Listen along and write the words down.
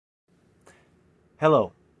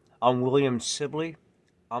Hello, I'm William Sibley.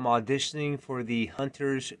 I'm auditioning for the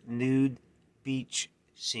Hunter's nude beach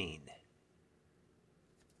scene.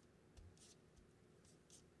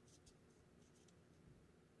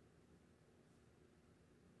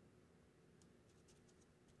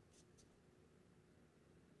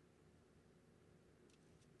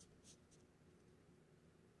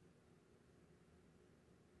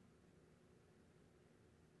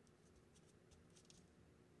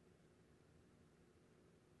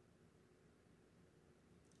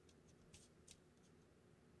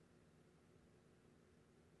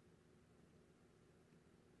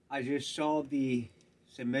 I just saw the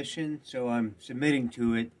submission, so I'm submitting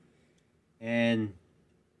to it, and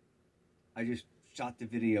I just shot the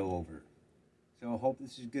video over. So I hope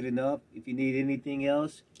this is good enough. If you need anything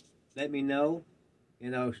else, let me know.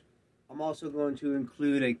 I'm also going to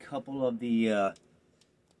include a couple of the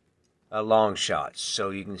long shots so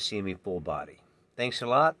you can see me full body. Thanks a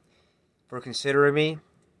lot for considering me,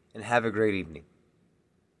 and have a great evening.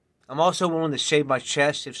 I'm also willing to shave my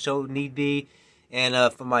chest if so need be. And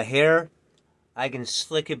for my hair, I can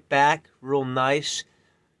slick it back real nice.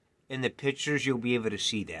 In the pictures, you'll be able to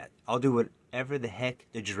see that. I'll do whatever the heck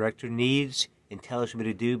the director needs and tells me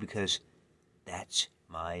to do, because that's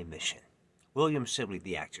my mission. William Sibley,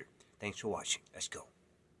 the actor. Thanks for watching. Let's go.